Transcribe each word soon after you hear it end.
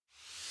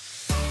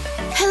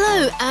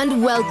Hello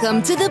and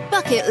welcome to the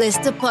Bucket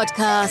Lister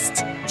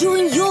podcast.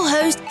 Join your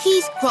host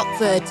Keith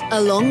Crockford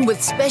along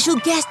with special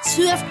guests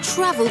who have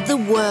travelled the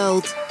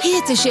world,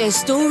 here to share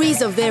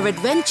stories of their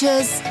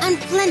adventures and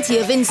plenty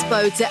of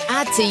inspo to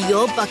add to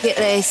your bucket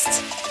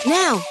list.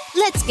 Now,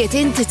 let's get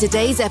into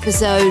today's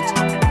episode.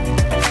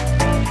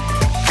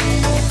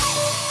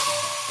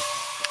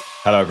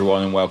 Hello,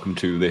 everyone, and welcome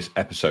to this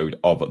episode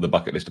of the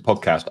Bucket Lister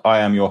podcast. I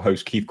am your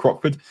host, Keith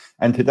Crockford,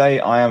 and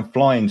today I am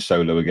flying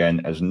solo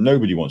again as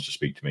nobody wants to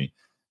speak to me.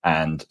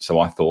 And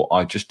so I thought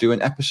I'd just do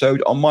an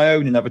episode on my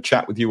own and have a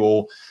chat with you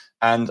all.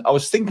 And I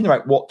was thinking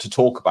about what to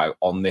talk about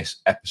on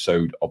this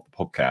episode of the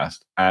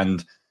podcast.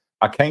 And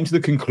I came to the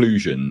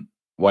conclusion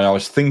when I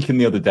was thinking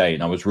the other day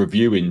and I was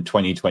reviewing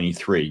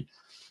 2023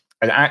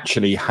 and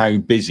actually how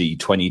busy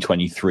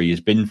 2023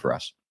 has been for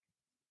us.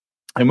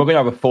 And we're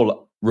going to have a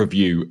full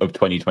review of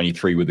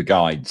 2023 with the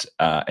guides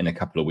in a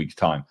couple of weeks'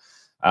 time.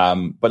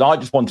 But I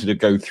just wanted to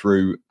go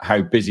through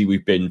how busy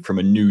we've been from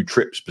a new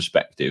trips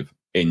perspective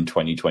in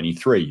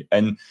 2023.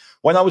 And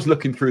when I was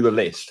looking through the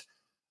list,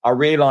 I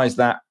realized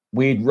that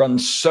we'd run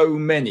so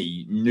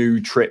many new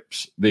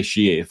trips this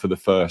year for the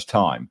first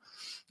time.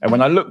 And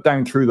when I looked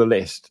down through the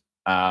list,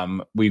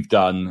 we've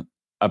done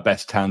a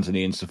Best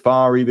Tanzanian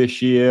Safari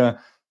this year.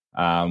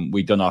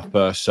 We've done our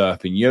first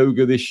surfing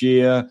yoga this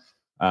year.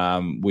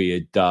 We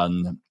had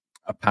done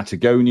a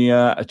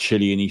Patagonia, a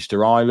Chile and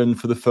Easter Island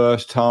for the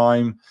first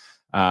time.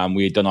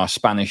 We had done our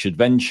Spanish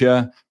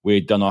adventure. We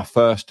had done our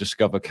first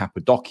Discover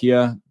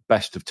Cappadocia,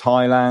 Best of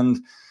Thailand.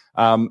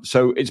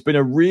 So it's been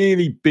a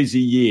really busy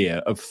year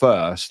of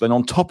firsts. Then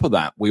on top of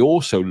that, we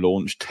also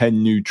launched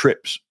 10 new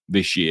trips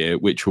this year,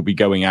 which will be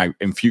going out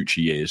in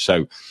future years.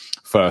 So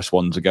first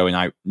ones are going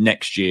out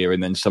next year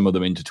and then some of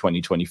them into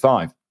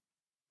 2025.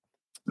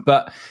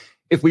 But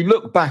if we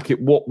look back at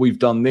what we've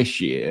done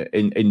this year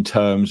in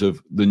terms of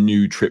the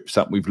new trips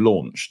that we've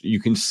launched, you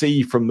can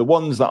see from the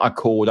ones that I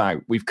called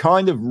out, we've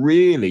kind of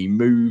really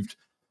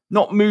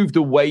not moved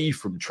away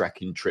from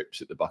trekking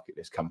trips at the Bucket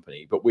List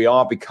Company, but we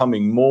are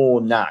becoming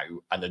more now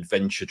an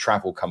adventure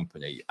travel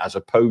company as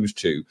opposed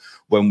to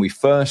when we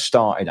first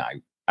started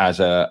out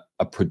as a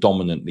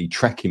predominantly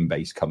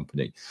trekking-based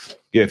company.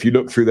 Yeah, if you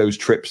look through those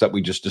trips that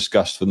we just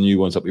discussed for the new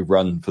ones that we've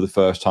run for the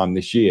first time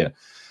this year,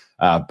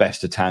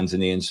 Best of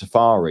Tanzanian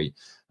Safari,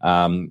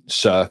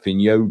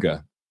 surfing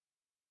yoga.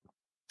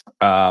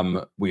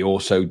 We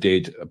also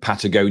did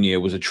Patagonia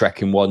was a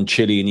trekking one.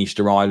 Chile and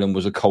Easter Island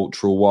was a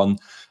cultural one.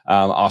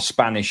 Our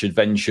Spanish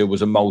adventure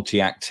was a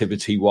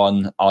multi-activity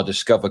one. Our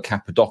Discover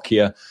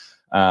Cappadocia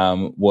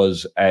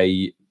was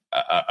a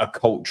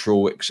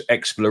cultural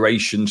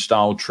exploration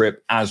style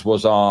trip, as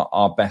was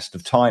our Best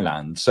of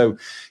Thailand. So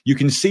you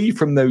can see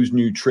from those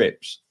new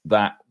trips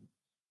that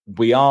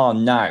we are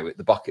now at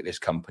the Bucket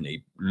List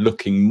Company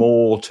looking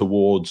more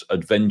towards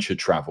adventure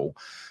travel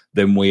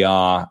than we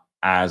are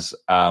as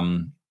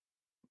than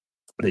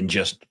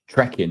just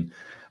trekking.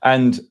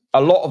 And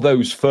a lot of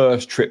those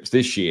first trips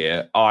this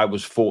year, I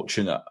was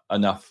fortunate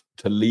enough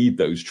to lead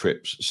those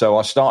trips. So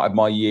I started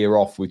my year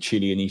off with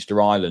Chile and Easter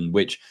Island,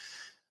 which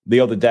the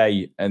other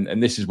day,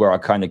 and this is where I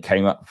kind of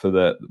came up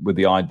with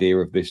the idea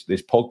of this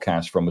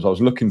podcast from, as I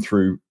was looking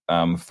through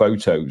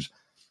photos,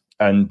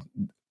 and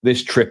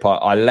this trip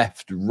I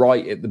left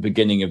right at the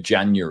beginning of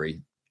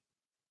January.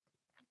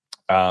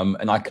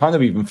 And I kind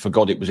of even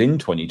forgot it was in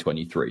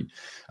 2023.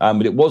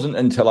 But it wasn't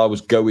until I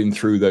was going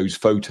through those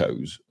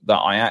photos that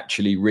I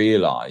actually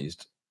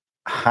realized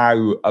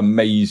how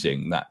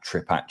amazing that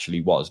trip actually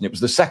was. And it was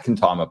the second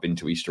time I've been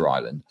to Easter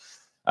Island.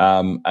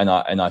 And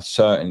I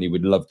certainly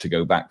would love to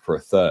go back for a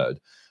third.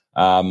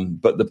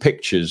 But the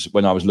pictures,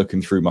 when I was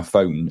looking through my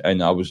phone,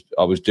 and I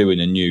was doing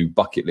a new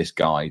bucket list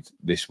guide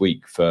this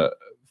week for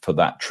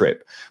that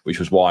trip, which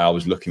was why I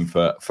was looking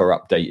for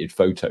updated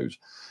photos.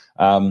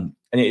 And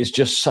it is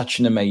just such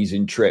an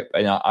amazing trip.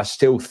 And I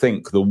still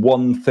think the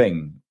one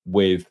thing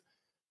with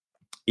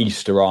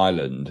Easter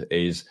Island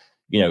is,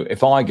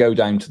 if I go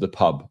down to the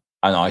pub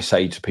and I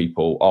say to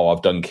people, oh,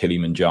 I've done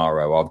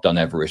Kilimanjaro, I've done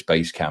Everest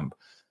Base Camp,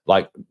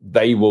 like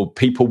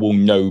people will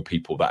know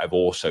people that have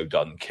also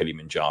done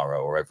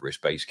Kilimanjaro or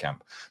Everest Base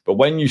Camp. But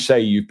when you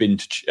say you've been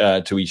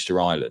to Easter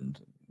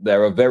Island,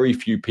 there are very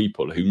few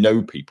people who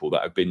know people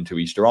that have been to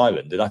Easter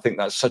Island. And I think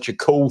that's such a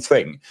cool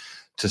thing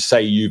to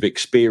say you've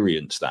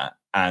experienced that.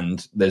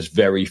 And there's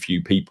very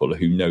few people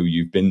who know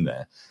you've been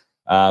there.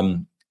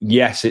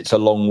 Yes, it's a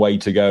long way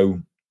to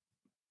go.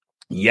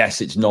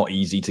 Yes, it's not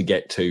easy to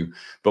get to.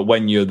 But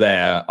when you're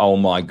there, oh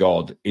my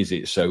God, is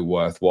it so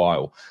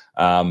worthwhile?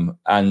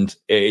 And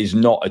it is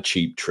not a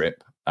cheap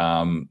trip.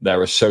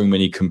 There are so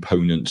many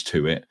components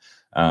to it.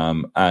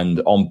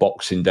 And on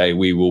Boxing Day,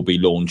 we will be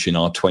launching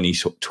our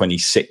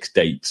 2026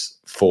 dates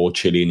for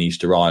Chile and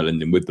Easter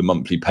Island. And with the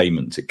monthly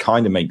payments, it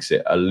kind of makes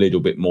it a little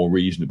bit more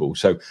reasonable.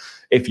 So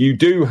if you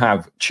do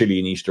have Chile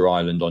and Easter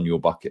Island on your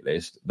bucket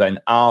list, then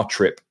our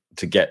trip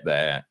to get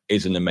there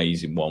is an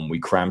amazing one. We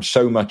cram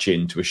so much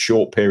into a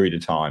short period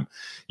of time.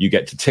 You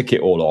get to tick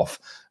it all off.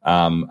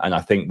 And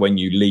I think when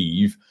you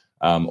leave,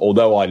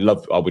 although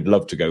I would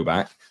love to go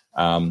back,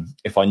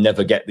 if I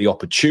never get the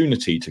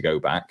opportunity to go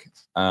back,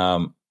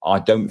 I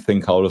don't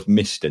think I'll have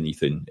missed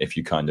anything, if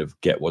you kind of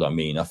get what I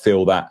mean. I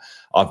feel that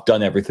I've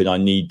done everything I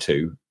need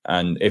to.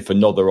 And if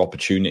another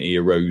opportunity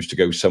arose to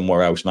go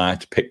somewhere else and I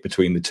had to pick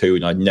between the two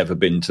and I'd never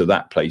been to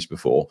that place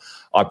before,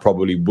 I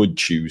probably would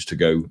choose to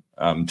go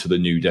to the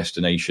new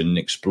destination and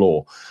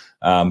explore.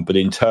 But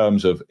in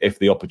terms of if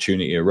the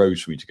opportunity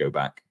arose for me to go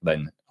back,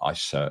 then I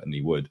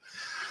certainly would.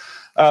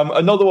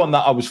 Another one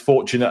that I was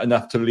fortunate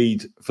enough to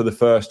lead for the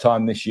first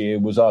time this year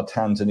was our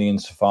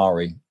Tanzanian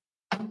safari.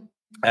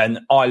 And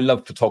I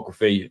love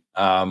photography.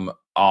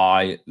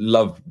 I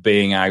love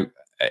being out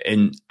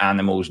in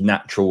animals'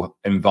 natural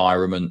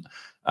environment.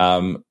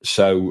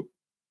 So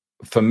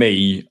for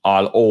me,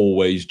 I'll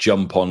always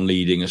jump on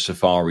leading a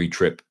safari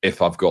trip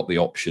if I've got the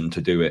option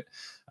to do it.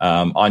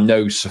 I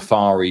know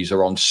safaris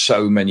are on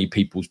so many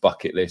people's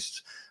bucket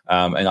lists,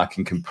 and I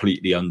can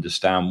completely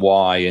understand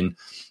why. And,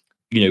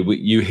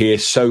 you hear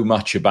so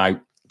much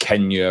about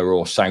Kenya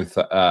or South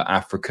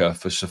Africa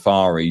for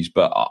safaris,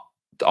 but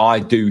I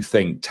do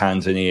think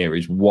Tanzania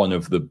is one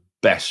of the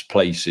best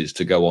places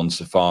to go on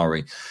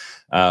safari.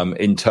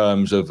 In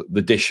terms of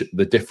the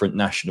different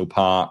national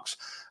parks.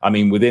 I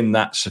mean, within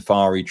that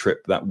safari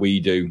trip that we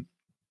do,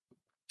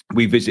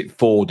 we visit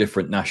 4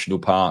 different national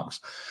parks.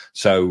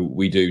 So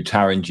we do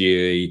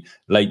Tarangire,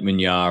 Lake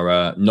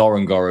Manyara,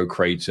 Ngorongoro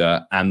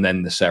Crater, and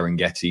then the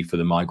Serengeti for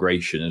the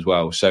migration as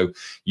well. So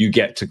you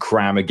get to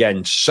cram,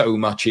 again, so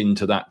much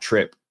into that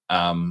trip.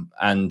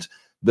 And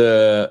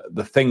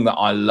the thing that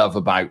I love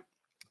about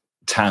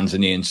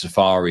Tanzanian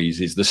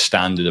safaris is the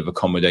standard of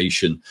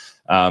accommodation.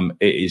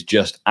 It is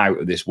just out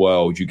of this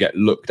world. You get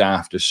looked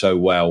after so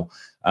well,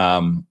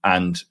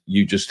 and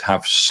you just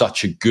have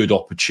such a good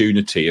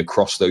opportunity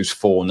across those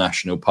 4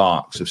 national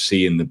parks of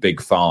seeing the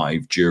big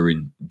 5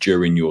 during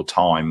your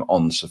time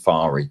on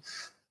safari.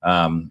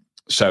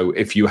 So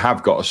if you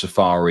have got a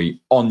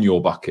safari on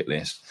your bucket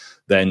list,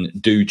 then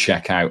do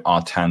check out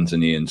our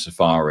Tanzanian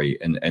safari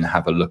and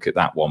have a look at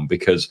that one,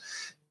 because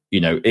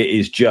it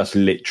is just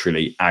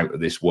literally out of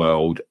this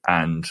world,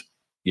 and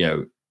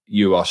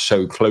you are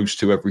so close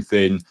to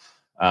everything.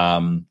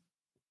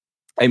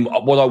 And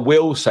what I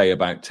will say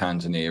about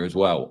Tanzania as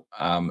well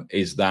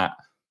is that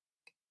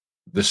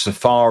the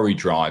safari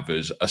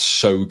drivers are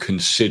so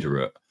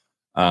considerate.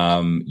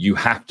 You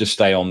have to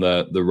stay on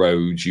the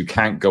roads. You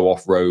can't go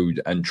off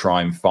road and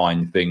try and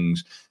find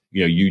things.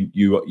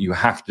 You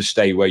have to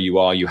stay where you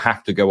are. You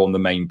have to go on the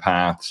main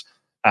paths.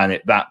 And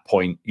at that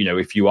point,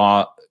 if you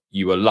are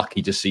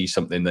lucky to see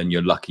something, then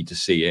you're lucky to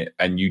see it.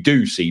 And you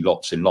do see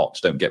lots and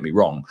lots, don't get me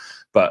wrong.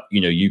 But,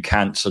 you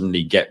can't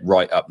suddenly get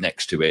right up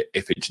next to it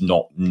if it's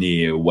not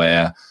near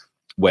where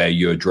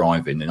you're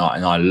driving. And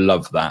I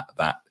love that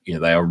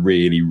they are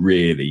really,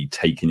 really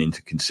taking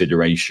into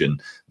consideration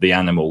the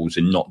animals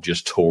and not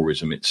just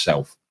tourism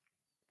itself.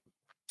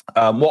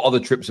 What other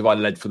trips have I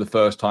led for the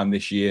first time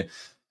this year?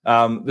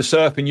 The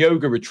surf and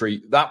yoga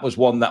retreat, that was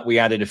one that we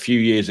added a few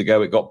years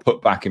ago. It got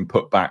put back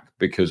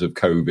because of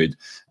COVID.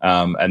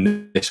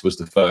 And this was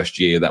the first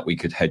year that we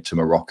could head to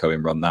Morocco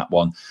and run that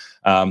one.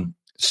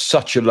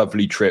 Such a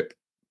lovely trip,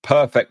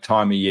 perfect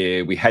time of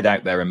year. We head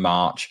out there in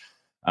March.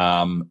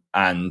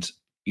 And,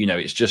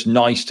 it's just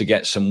nice to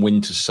get some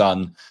winter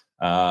sun.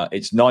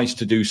 It's nice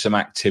to do some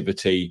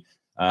activity.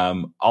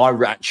 I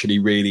actually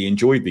really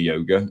enjoyed the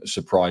yoga,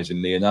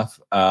 surprisingly enough.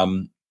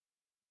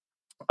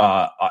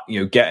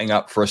 Getting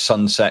up for a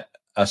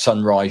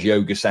sunrise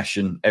yoga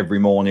session every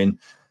morning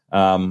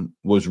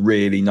was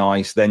really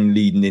nice. Then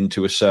leading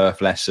into a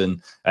surf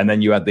lesson, and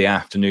then you had the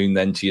afternoon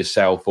then to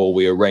yourself, or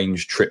we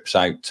arranged trips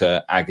out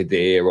to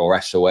Agadir or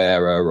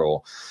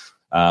Essaouira,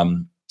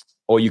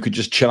 or you could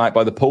just chill out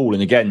by the pool.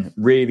 And again,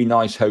 really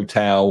nice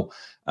hotel,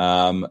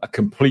 a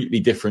completely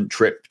different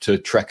trip to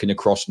trekking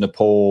across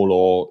Nepal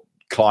or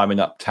climbing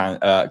up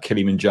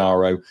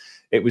Kilimanjaro.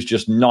 It was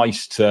just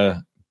nice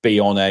to be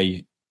on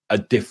a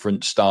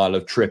different style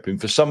of trip. And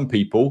for some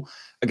people,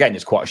 again,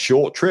 it's quite a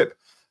short trip.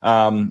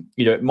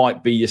 It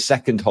might be your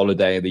second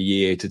holiday of the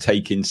year to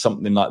take in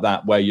something like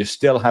that, where you're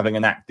still having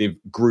an active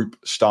group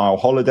style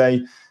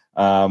holiday.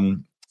 But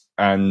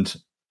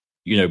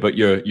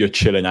you're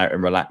chilling out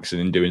and relaxing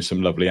and doing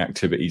some lovely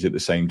activities at the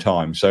same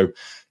time. So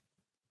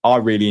I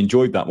really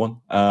enjoyed that one.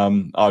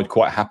 I would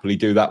quite happily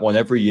do that one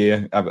every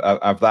year.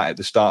 Have that at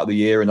the start of the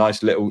year, a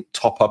nice little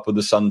top up of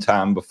the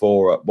suntan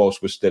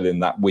whilst we're still in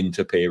that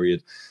winter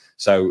period.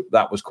 So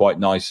that was quite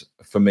nice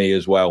for me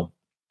as well.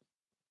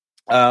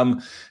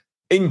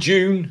 In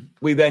June,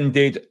 we then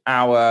did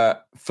our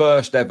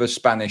first ever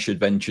Spanish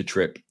adventure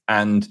trip,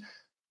 and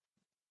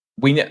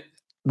we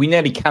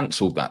nearly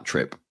cancelled that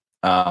trip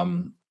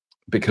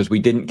because we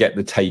didn't get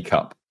the take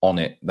up on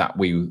it that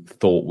we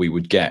thought we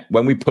would get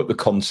when we put the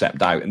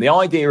concept out. And the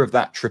idea of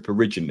that trip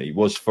originally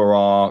was for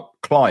our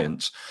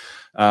clients,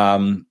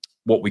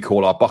 what we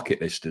call our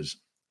bucket listers.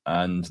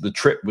 And the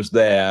trip was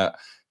there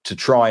to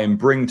try and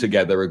bring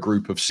together a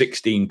group of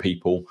 16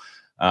 people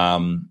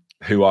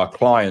who are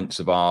clients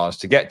of ours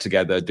to get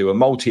together, do a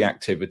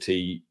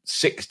multi-activity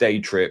 6-day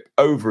trip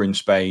over in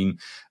Spain.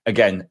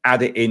 Again,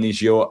 add it in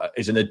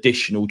as an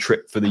additional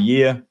trip for the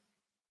year.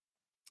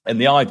 And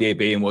the idea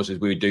being is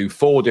we would do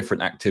 4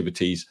 different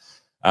activities,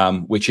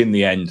 which in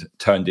the end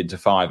turned into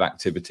 5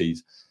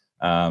 activities.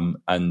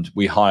 And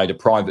we hired a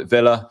private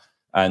villa,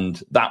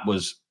 and that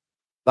was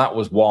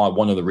why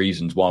one of the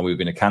reasons why we were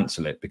going to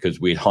cancel it, because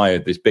we'd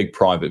hired this big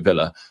private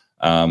villa,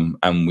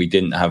 and we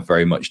didn't have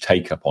very much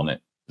take up on it.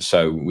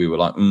 So we were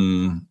like,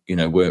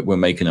 we're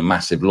making a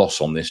massive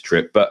loss on this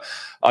trip. But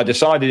I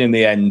decided in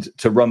the end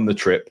to run the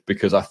trip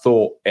because I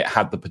thought it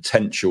had the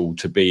potential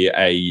to be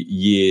a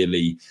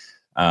yearly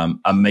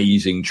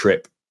amazing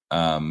trip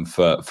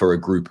for a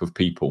group of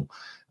people.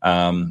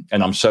 And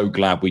I'm so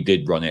glad we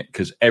did run it,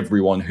 because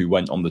everyone who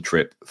went on the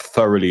trip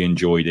thoroughly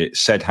enjoyed it,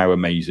 said how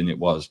amazing it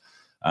was.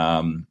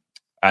 And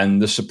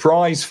the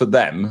surprise for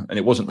them, and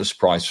it wasn't the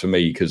surprise for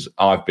me, because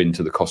I've been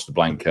to the Costa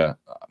Blanca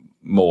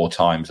more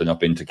times than I've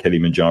been to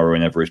Kilimanjaro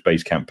and Everest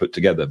Base Camp put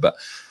together. But,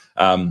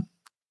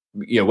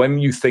 when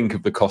you think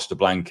of the Costa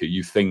Blanca,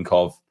 you think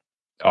of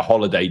a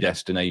holiday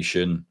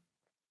destination,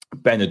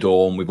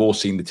 Benidorm. We've all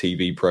seen the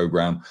TV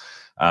program,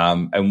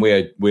 and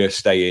we're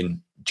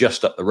staying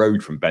just up the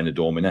road from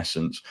Benidorm in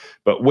essence,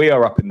 but we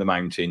are up in the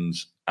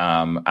mountains,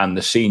 and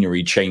the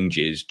scenery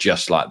changes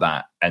just like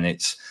that. And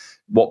it's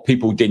what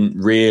people didn't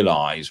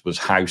realize was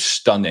how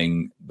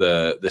stunning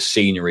the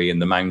scenery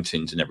and the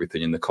mountains and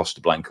everything in the Costa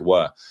Blanca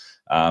were.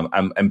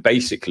 And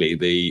basically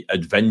the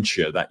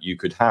adventure that you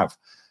could have.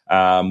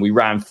 We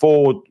ran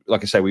 4,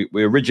 like I say, we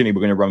originally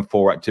were going to run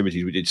 4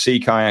 activities. We did sea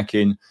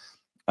kayaking,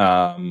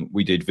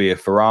 we did via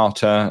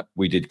ferrata,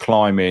 we did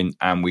climbing,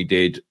 and we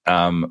did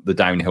the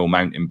downhill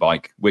mountain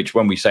bike, which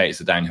when we say it's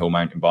the downhill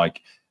mountain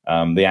bike,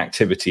 the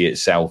activity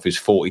itself is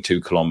 42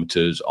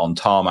 kilometers on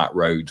tarmac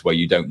roads where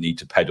you don't need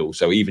to pedal.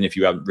 So even if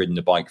you haven't ridden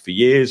a bike for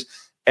years,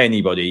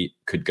 anybody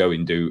could go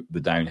and do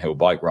the downhill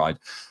bike ride.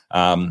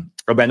 And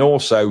then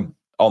also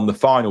on the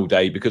final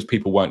day, because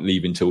people weren't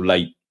leaving till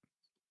late,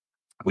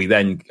 we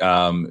then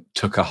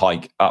took a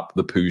hike up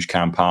the Puig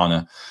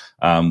Campana,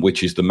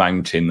 which is the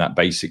mountain that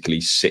basically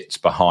sits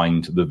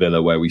behind the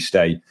villa where we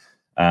stay.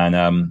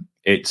 And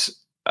it's,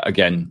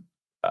 again,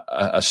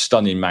 a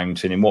stunning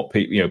mountain. And what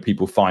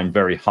people find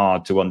very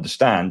hard to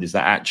understand is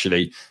that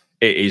actually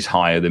it is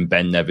higher than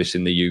Ben Nevis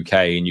in the UK,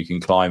 and you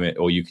can climb it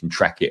or you can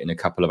trek it in a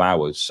couple of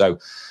hours. So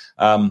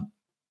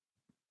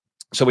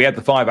we had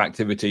the 5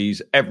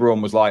 activities.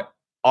 Everyone was like,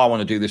 I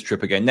want to do this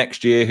trip again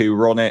next year, who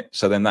were on it.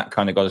 So then that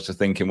kind of got us to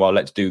thinking, well,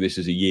 let's do this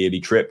as a yearly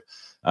trip.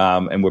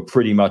 And we're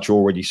pretty much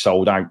already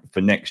sold out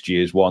for next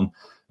year's one.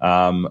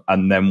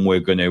 And then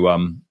we're going to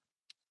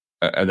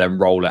and then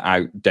roll it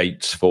out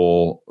dates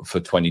for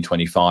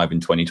 2025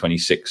 and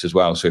 2026 as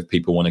well. So if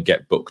people want to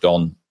get booked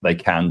on, they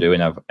can do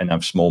and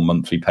have small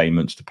monthly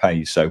payments to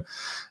pay. So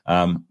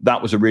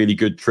that was a really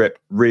good trip.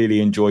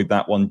 Really enjoyed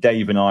that one.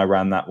 Dave and I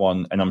ran that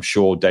one, and I'm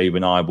sure Dave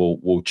and I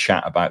will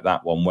chat about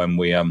that one when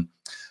we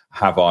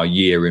have our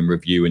year in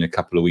review in a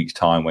couple of weeks'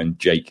 time, when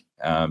Jake,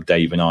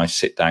 Dave and I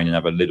sit down and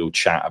have a little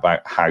chat about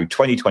how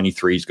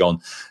 2023 has gone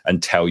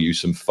and tell you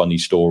some funny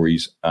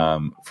stories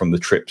from the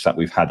trips that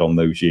we've had on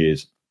those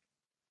years.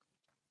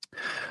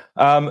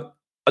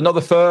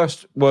 Another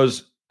first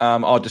was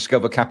our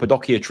Discover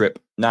Cappadocia trip.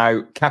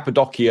 Now,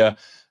 Cappadocia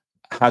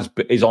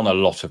is on a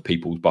lot of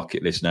people's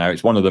bucket list now.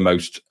 It's one of the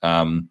most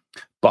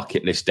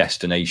bucket list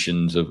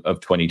destinations of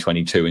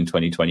 2022 and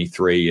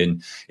 2023.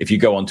 And if you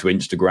go onto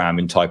Instagram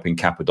and type in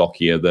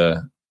Cappadocia,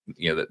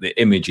 the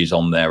images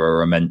on there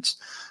are immense.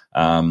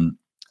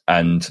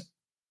 And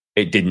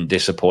it didn't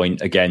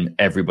disappoint. Again,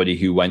 everybody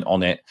who went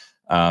on it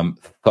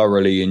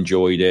thoroughly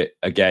enjoyed it.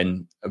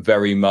 Again,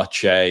 very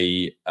much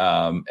a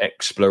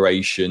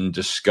exploration,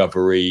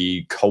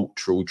 discovery,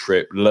 cultural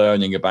trip,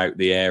 learning about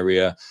the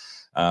area.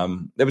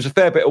 There was a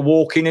fair bit of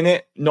walking in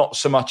it, not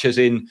so much as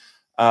in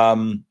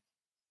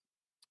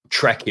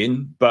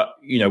trekking, but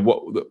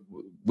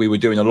we were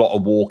doing a lot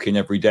of walking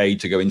every day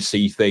to go and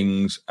see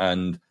things,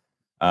 and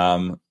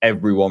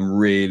everyone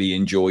really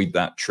enjoyed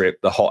that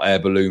trip. The hot air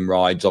balloon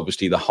rides,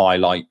 obviously the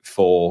highlight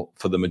for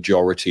the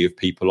majority of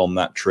people on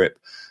that trip.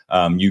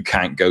 You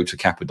can't go to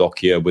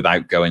Cappadocia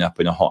without going up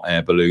in a hot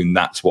air balloon.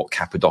 That's what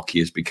Cappadocia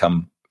has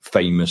become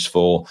famous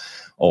for,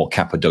 or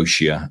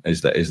Cappadocia,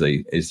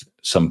 as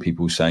some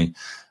people say.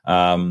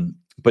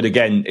 But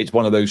again, it's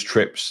one of those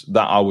trips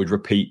that I would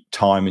repeat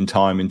time and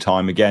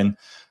time again.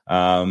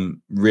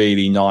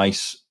 Really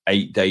nice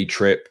 8-day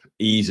trip,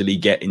 easily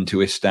get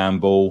into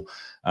Istanbul.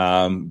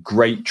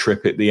 Great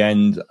trip at the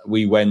end.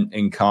 We went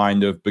in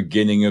kind of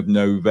beginning of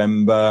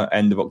November,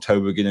 end of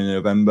October, beginning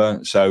of November.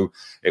 So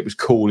it was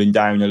cooling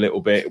down a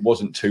little bit. It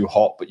wasn't too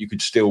hot, but you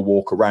could still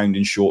walk around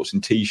in shorts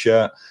and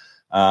t-shirt.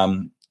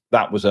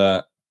 That was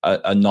a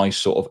nice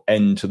sort of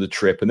end to the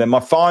trip. And then my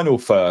final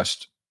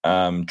first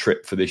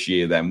trip for this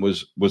year then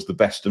was the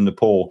best of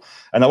Nepal.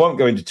 And I won't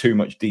go into too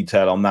much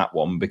detail on that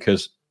one,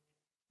 because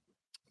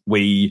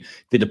we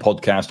did a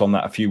podcast on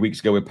that a few weeks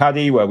ago with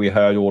Paddy, where we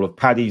heard all of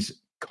Paddy's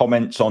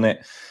comments on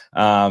it,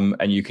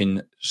 and you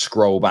can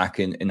scroll back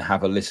and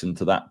have a listen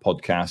to that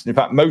podcast. In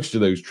fact, most of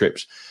those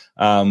trips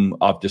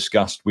I've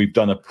discussed, we've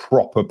done a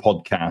proper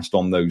podcast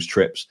on those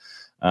trips.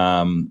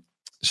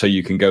 So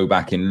you can go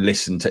back and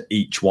listen to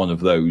each one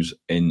of those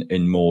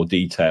in more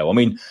detail. I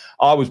mean,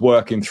 I was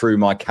working through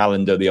my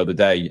calendar the other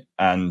day,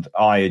 and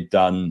I had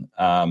done,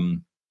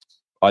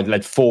 I'd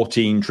led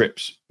 14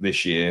 trips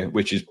this year,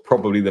 which is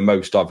probably the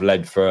most I've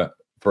led for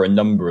a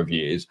number of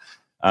years.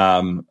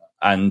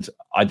 And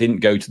I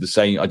didn't do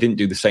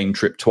the same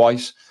trip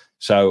twice.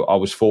 So I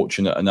was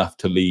fortunate enough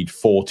to lead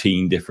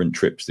 14 different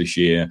trips this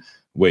year,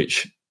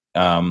 which,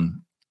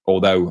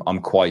 although I'm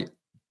quite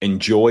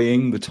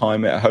enjoying the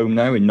time at home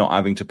now and not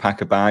having to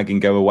pack a bag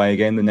and go away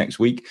again the next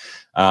week,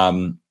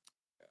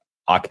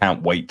 I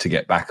can't wait to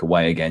get back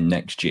away again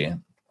next year.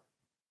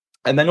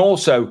 And then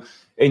also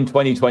in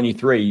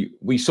 2023,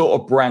 we sort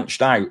of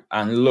branched out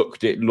and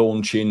looked at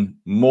launching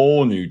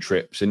more new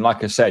trips. And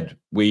like I said,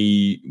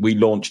 we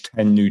launched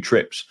 10 new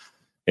trips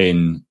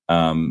in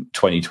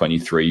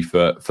 2023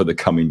 for the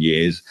coming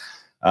years.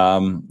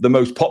 The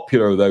most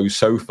popular of those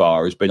so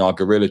far has been our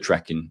gorilla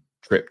trekking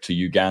trip to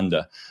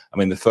Uganda. I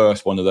mean, the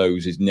first one of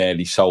those is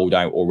nearly sold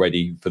out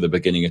already for the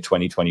beginning of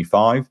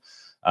 2025.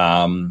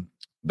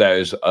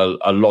 There's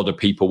a lot of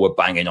people were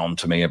banging on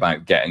to me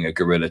about getting a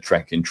gorilla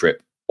trekking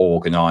trip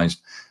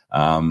organized.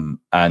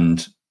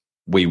 And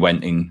we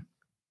went and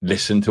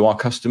listened to our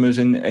customers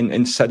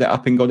and set it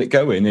up and got it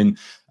going. And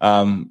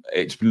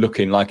it's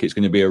looking like it's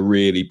going to be a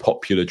really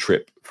popular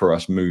trip for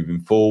us moving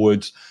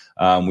forwards.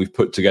 We've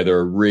put together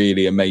a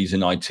really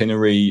amazing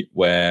itinerary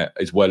where,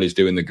 as well as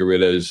doing the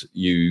gorillas,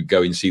 you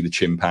go and see the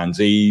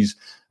chimpanzees,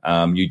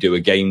 you do a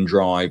game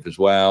drive as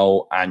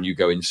well, and you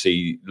go and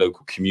see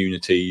local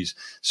communities.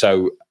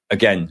 So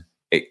again,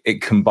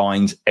 it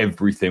combines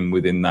everything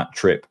within that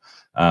trip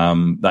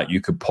that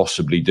you could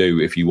possibly do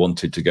if you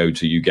wanted to go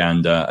to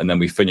Uganda. And then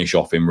we finish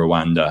off in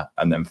Rwanda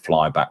and then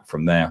fly back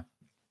from there.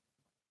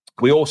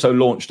 We also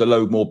launched a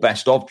load more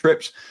best of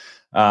trips.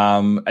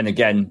 And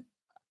again,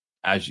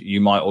 as you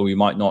might or you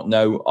might not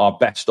know, our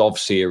best of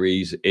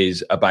series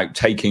is about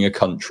taking a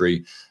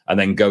country and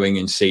then going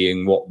and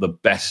seeing what the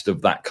best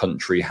of that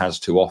country has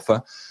to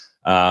offer.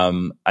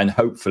 And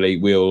hopefully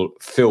we'll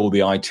fill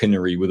the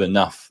itinerary with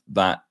enough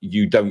that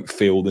you don't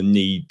feel the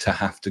need to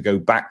have to go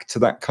back to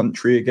that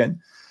country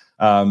again.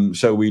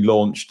 So we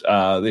launched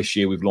this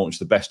year, we've launched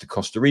the best of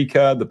Costa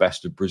Rica, the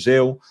best of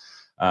Brazil,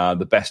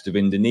 the best of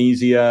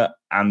Indonesia,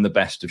 and the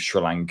best of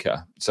Sri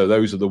Lanka. So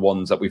those are the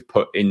ones that we've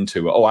put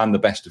into, and the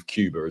best of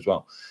Cuba as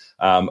well,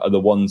 are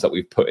the ones that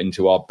we've put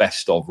into our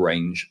best of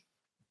range.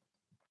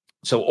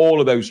 So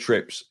all of those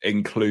trips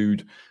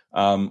include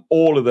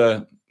all of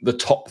the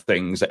top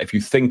things that if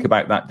you think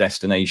about that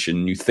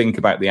destination, you think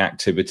about the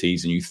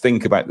activities and you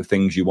think about the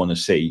things you want to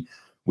see,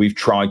 we've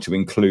tried to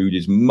include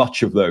as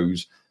much of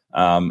those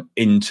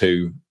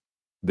into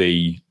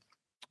the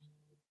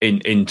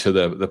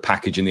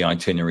package and the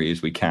itinerary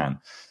as we can.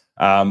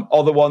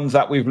 Other ones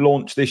that we've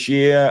launched this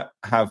year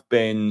have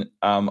been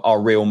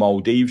our Real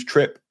Maldives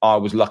trip. I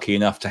was lucky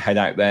enough to head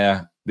out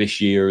there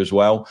this year as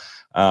well,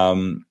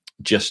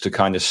 just to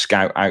kind of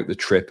scout out the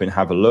trip and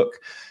have a look.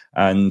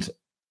 And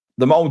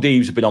the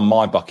Maldives have been on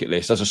my bucket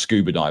list as a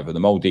scuba diver. The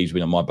Maldives have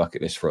been on my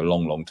bucket list for a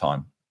long, long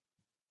time.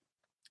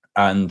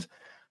 And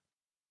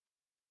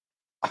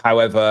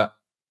however,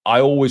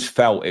 I always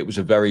felt it was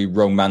a very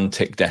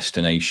romantic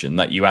destination,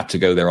 that you had to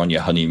go there on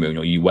your honeymoon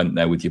or you went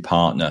there with your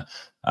partner.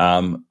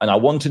 And I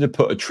wanted to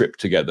put a trip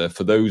together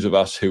for those of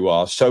us who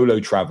are solo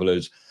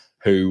travelers,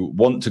 who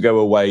want to go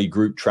away,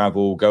 group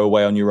travel, go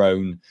away on your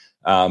own,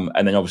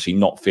 and then obviously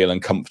not feel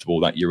uncomfortable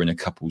that you're in a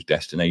couple's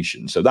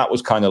destination. So that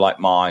was kind of like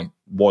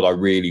what I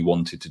really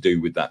wanted to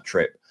do with that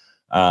trip.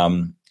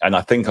 And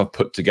I think I've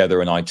put together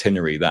an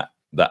itinerary that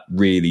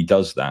really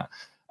does that.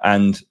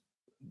 And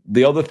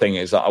the other thing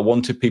is that I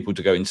wanted people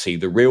to go and see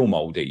the real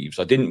Maldives.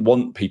 I didn't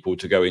want people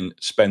to go and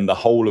spend the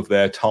whole of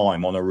their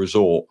time on a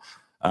resort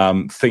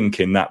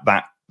thinking that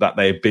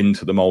they have been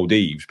to the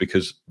Maldives,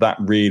 because that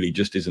really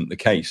just isn't the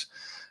case.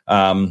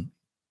 And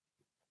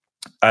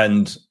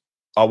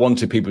I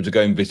wanted people to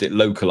go and visit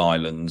local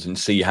islands and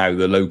see how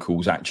the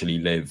locals actually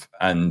live,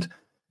 and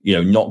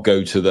not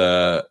go to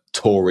the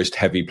tourist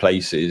heavy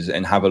places,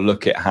 and have a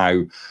look at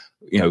how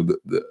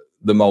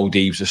the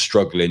Maldives are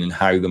struggling and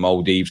how the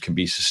Maldives can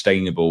be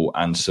sustainable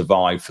and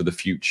survive for the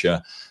future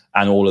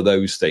and all of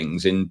those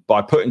things. And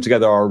by putting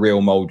together our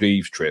Real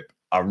Maldives trip,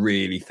 I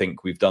really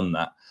think we've done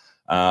that.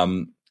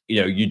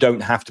 You don't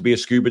have to be a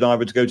scuba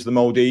diver to go to the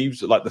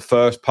Maldives. Like, the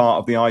first part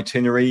of the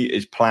itinerary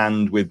is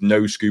planned with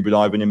no scuba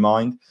diving in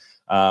mind.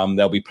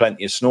 There'll be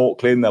plenty of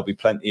snorkeling. There'll be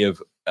plenty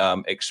of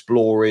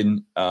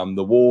exploring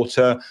the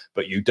water,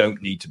 but you don't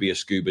need to be a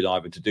scuba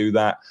diver to do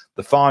that.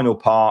 The final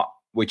part,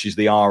 which is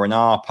the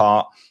R&R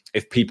part,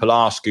 if people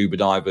are scuba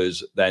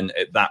divers, then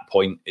at that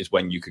point is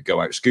when you could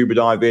go out scuba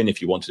diving. If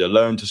you wanted to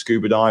learn to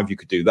scuba dive, you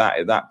could do that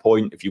at that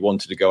point. If you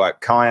wanted to go out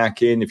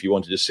kayaking, if you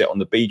wanted to sit on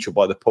the beach or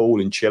by the pool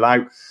and chill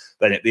out,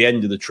 then at the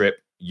end of the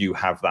trip, you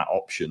have that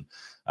option.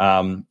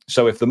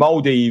 So if the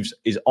Maldives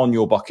is on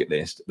your bucket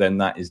list, then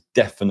that is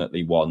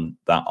definitely one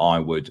that I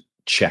would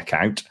check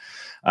out.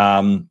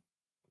 And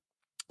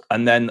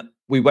then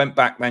we went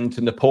back then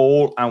to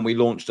Nepal, and we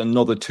launched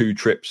another 2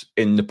 trips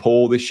in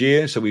Nepal this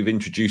year. So we've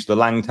introduced the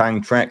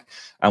Langtang trek,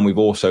 and we've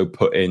also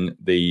put in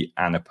the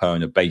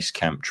Annapurna Base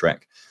Camp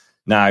trek.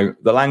 Now,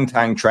 the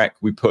Langtang trek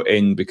we put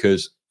in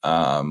because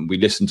we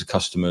listened to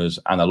customers,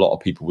 and a lot of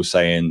people were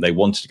saying they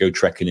wanted to go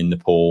trekking in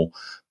Nepal,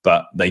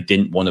 but they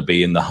didn't want to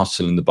be in the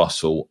hustle and the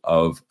bustle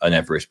of an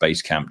Everest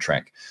Base Camp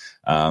trek.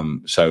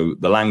 So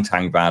the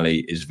Langtang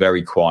Valley is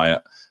very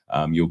quiet.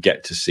 You'll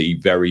get to see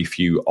very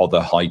few other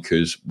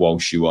hikers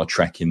whilst you are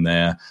trekking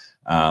there.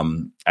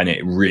 And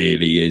it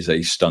really is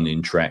a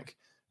stunning trek.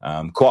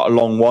 Quite a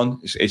long one.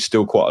 It's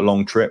still quite a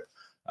long trip.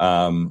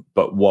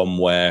 But one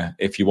where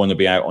if you want to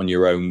be out on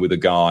your own with a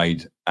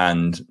guide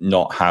and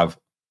not have,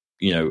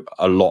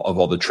 a lot of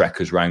other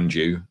trekkers around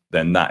you,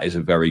 then that is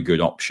a very good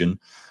option.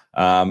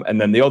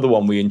 And then the other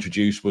one we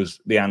introduced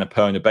was the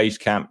Annapurna Base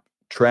Camp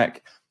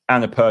trek.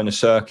 Annapurna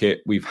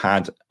circuit we've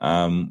had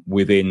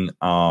within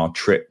our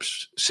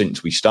trips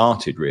since we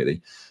started,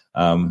 really.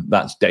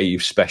 That's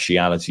Dave's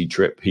speciality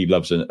trip. He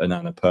loves an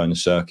Annapurna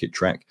circuit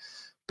trek.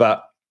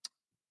 But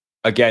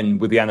again,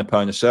 with the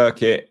Annapurna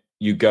circuit,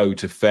 you go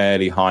to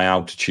fairly high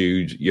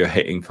altitude. You're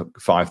hitting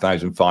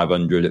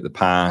 5,500 at the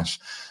pass.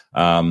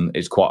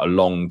 It's quite a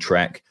long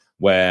trek,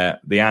 where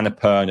the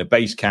Annapurna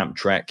Base Camp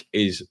trek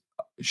is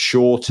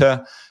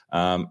shorter.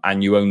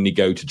 And you only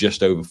go to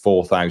just over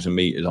 4,000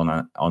 meters on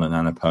an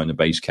Annapurna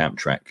Base Camp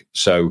trek.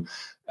 So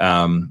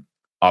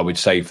I would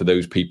say for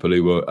those people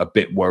who were a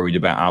bit worried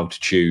about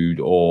altitude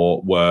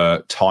or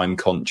were time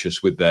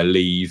conscious with their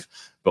leave,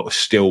 but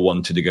still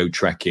wanted to go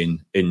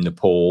trekking in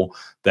Nepal,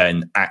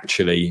 then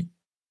actually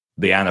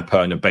the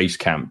Annapurna Base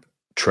Camp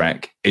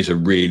trek is a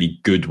really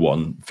good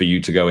one for you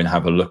to go and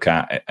have a look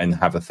at and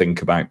have a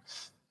think about.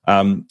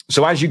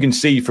 So as you can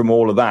see from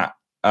all of that,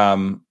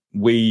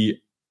 we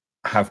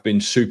have been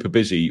super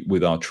busy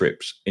with our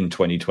trips in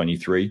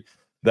 2023.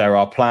 There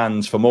are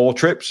plans for more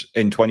trips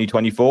in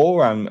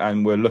 2024,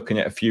 and we're looking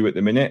at a few at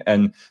the minute,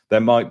 and there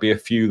might be a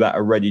few that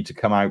are ready to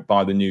come out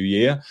by the new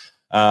year.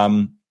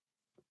 And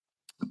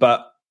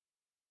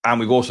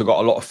we've also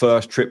got a lot of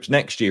first trips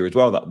next year as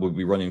well that we'll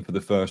be running for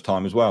the first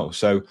time as well.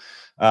 So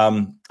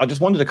I just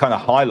wanted to kind of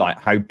highlight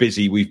how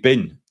busy we've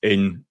been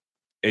in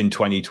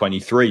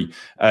 2023,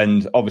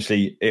 and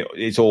obviously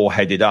it's all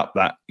headed up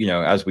that,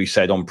 as we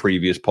said on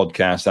previous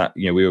podcasts, that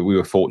we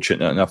were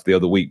fortunate enough the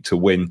other week to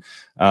win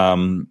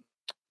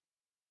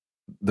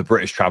the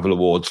British Travel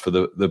Awards for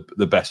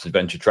the best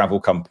adventure travel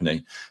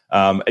company,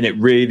 and it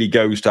really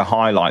goes to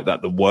highlight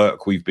that the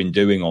work we've been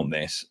doing on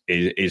this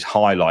is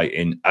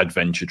highlighting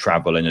adventure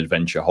travel and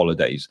adventure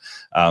holidays.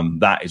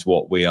 That is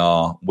what we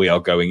are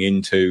going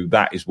into.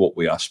 That is what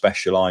we are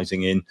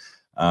specializing in.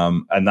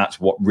 And that's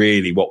what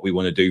we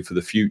want to do for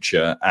the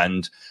future,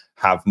 and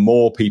have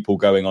more people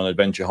going on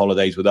adventure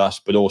holidays with us,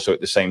 but also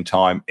at the same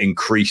time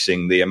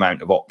increasing the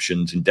amount of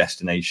options and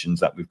destinations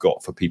that we've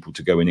got for people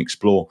to go and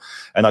explore.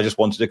 And I just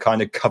wanted to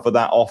kind of cover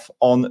that off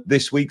on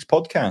this week's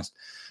podcast.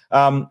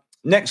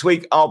 Next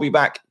week, I'll be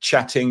back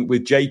chatting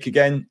with Jake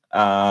again.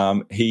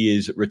 He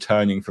is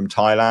returning from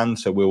Thailand,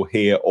 so we'll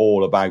hear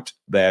all about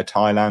their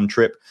Thailand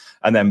trip.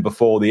 And then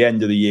before the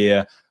end of the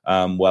year,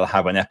 we'll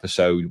have an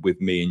episode with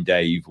me and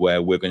Dave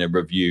where we're going to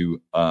review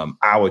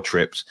our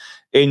trips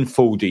in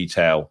full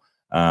detail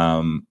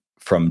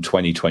from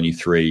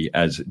 2023,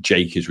 as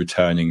Jake is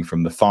returning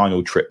from the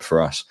final trip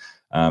for us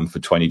for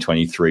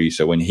 2023.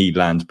 So when he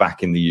lands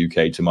back in the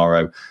UK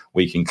tomorrow,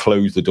 we can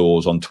close the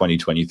doors on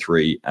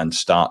 2023 and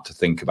start to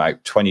think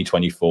about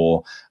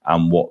 2024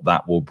 and what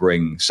that will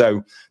bring.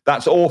 So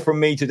that's all from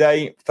me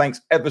today.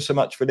 Thanks ever so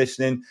much for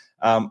listening.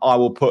 I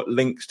will put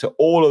links to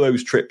all of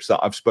those trips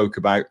that I've spoke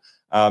about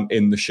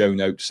in the show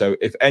notes. So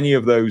if any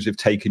of those have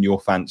taken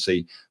your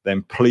fancy,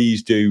 then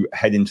please do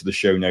head into the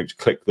show notes,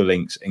 click the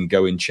links, and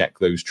go and check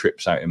those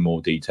trips out in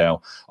more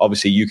detail.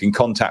 Obviously, you can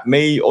contact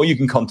me or you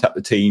can contact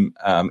the team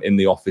in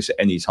the office at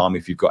any time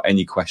if you've got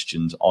any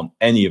questions on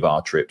any of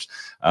our trips.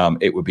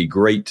 It would be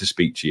great to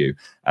speak to you.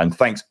 And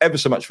thanks ever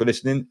so much for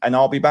listening. And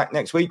I'll be back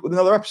next week with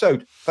another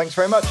episode. Thanks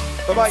very much.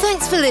 Bye-bye.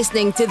 Thanks for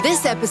listening to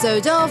this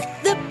episode of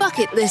the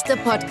Bucket Lister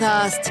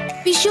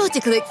podcast. Be sure to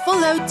click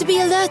follow to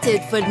be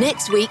alerted for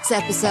next week's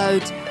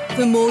episode.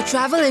 For more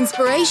travel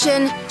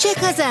inspiration,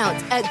 check us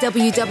out at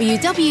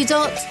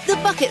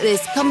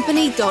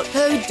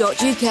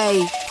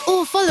www.thebucketlistcompany.co.uk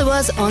or follow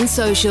us on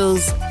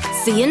socials.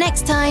 See you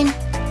next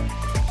time.